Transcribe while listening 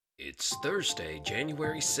It's Thursday,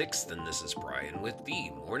 January 6th, and this is Brian with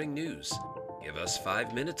the Morning News. Give us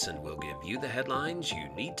 5 minutes and we'll give you the headlines you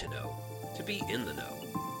need to know to be in the know.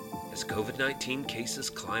 As COVID-19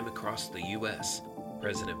 cases climb across the U.S.,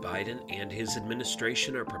 President Biden and his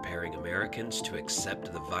administration are preparing Americans to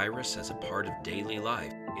accept the virus as a part of daily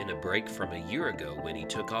life. In a break from a year ago when he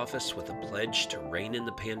took office with a pledge to rein in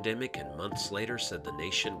the pandemic and months later said the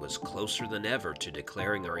nation was closer than ever to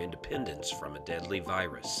declaring our independence from a deadly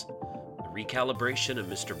virus. The recalibration of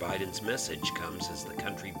Mr. Biden's message comes as the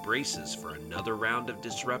country braces for another round of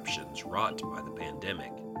disruptions wrought by the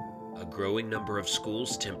pandemic. A growing number of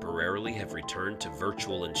schools temporarily have returned to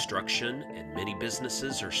virtual instruction, and many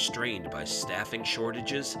businesses are strained by staffing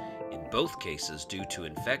shortages, in both cases due to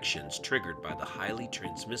infections triggered by the highly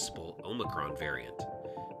transmissible Omicron variant.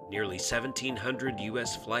 Nearly 1,700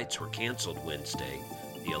 U.S. flights were canceled Wednesday,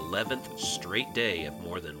 the 11th straight day of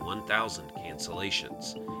more than 1,000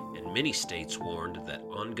 cancellations, and many states warned that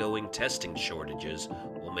ongoing testing shortages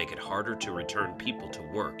will make it harder to return people to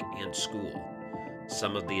work and school.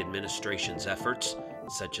 Some of the administration's efforts,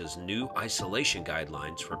 such as new isolation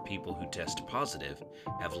guidelines for people who test positive,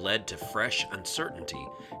 have led to fresh uncertainty,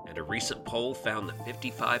 and a recent poll found that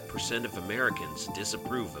 55% of Americans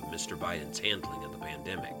disapprove of Mr. Biden's handling of the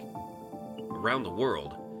pandemic. Around the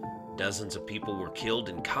world, dozens of people were killed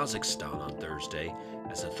in Kazakhstan on Thursday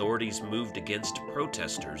as authorities moved against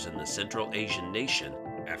protesters in the Central Asian nation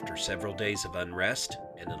after several days of unrest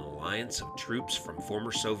and an alliance of troops from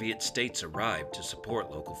former Soviet states arrived to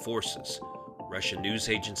support local forces. Russian news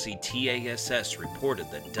agency TASS reported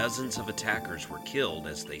that dozens of attackers were killed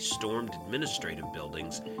as they stormed administrative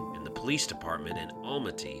buildings and the police department in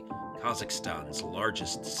Almaty, Kazakhstan's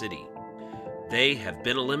largest city. They have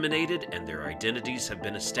been eliminated and their identities have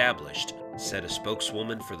been established, said a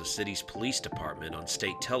spokeswoman for the city's police department on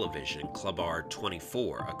state television Khlebar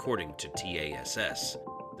 24, according to TASS.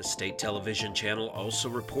 The state television channel also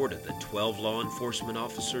reported that 12 law enforcement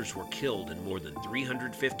officers were killed and more than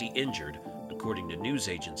 350 injured, according to news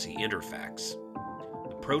agency Interfax.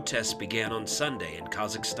 The protests began on Sunday in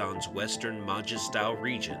Kazakhstan's western Majestau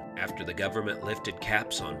region after the government lifted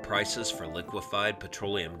caps on prices for liquefied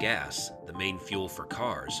petroleum gas, the main fuel for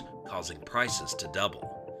cars, causing prices to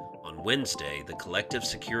double. On Wednesday, the Collective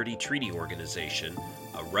Security Treaty Organization,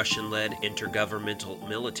 a Russian-led intergovernmental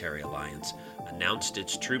military alliance, announced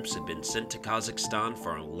its troops had been sent to Kazakhstan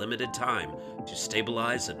for a limited time to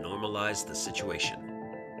stabilize and normalize the situation.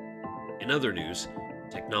 In other news,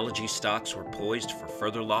 technology stocks were poised for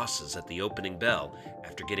further losses at the opening bell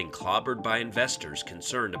after getting clobbered by investors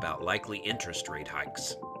concerned about likely interest rate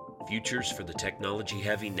hikes. Futures for the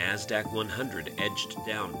technology-heavy NASDAQ 100 edged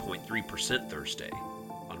down 0.3% Thursday.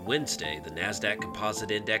 On Wednesday, the NASDAQ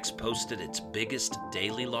Composite Index posted its biggest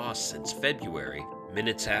daily loss since February,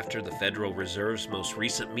 minutes after the Federal Reserve's most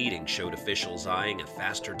recent meeting showed officials eyeing a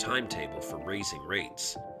faster timetable for raising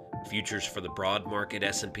rates. Futures for the broad market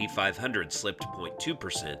S&P 500 slipped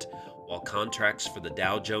 0.2%, while contracts for the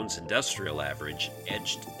Dow Jones Industrial Average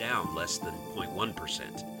edged down less than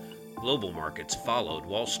 0.1%. Global markets followed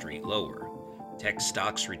Wall Street lower. Tech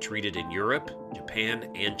stocks retreated in Europe, Japan,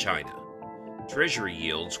 and China. Treasury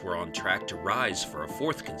yields were on track to rise for a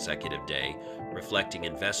fourth consecutive day, reflecting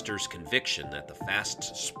investors' conviction that the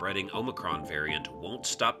fast-spreading Omicron variant won't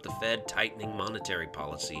stop the Fed tightening monetary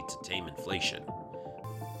policy to tame inflation.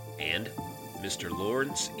 And Mr.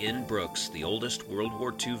 Lawrence N. Brooks, the oldest World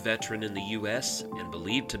War II veteran in the U.S. and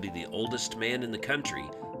believed to be the oldest man in the country,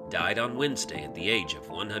 died on Wednesday at the age of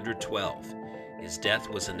 112. His death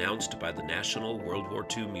was announced by the National World War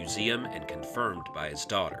II Museum and confirmed by his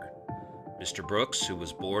daughter. Mr. Brooks, who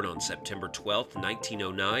was born on September 12,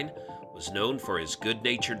 1909, was known for his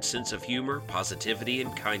good-natured sense of humor, positivity,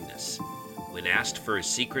 and kindness. When asked for his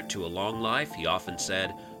secret to a long life, he often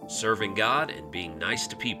said, "Serving God and being nice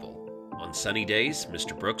to people." On sunny days,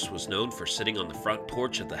 Mr. Brooks was known for sitting on the front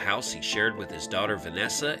porch of the house he shared with his daughter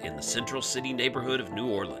Vanessa in the Central City neighborhood of New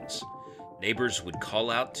Orleans. Neighbors would call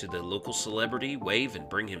out to the local celebrity, wave, and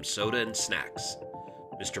bring him soda and snacks.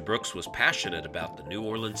 Mr. Brooks was passionate about the New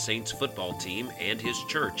Orleans Saints football team and his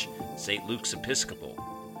church, St. Luke's Episcopal.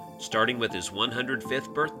 Starting with his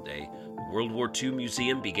 105th birthday, the World War II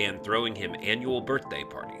Museum began throwing him annual birthday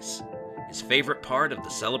parties. His favorite part of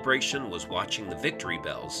the celebration was watching the Victory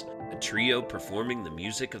Bells, a trio performing the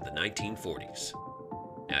music of the 1940s.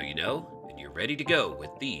 Now you know, and you're ready to go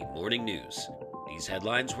with the morning news. These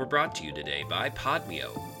headlines were brought to you today by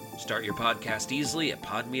Podmeo. Start your podcast easily at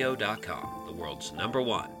podmeo.com, the world's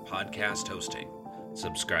 #1 podcast hosting.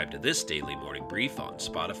 Subscribe to this daily morning brief on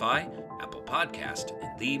Spotify, Apple Podcast,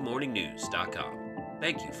 and themorningnews.com.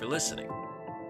 Thank you for listening.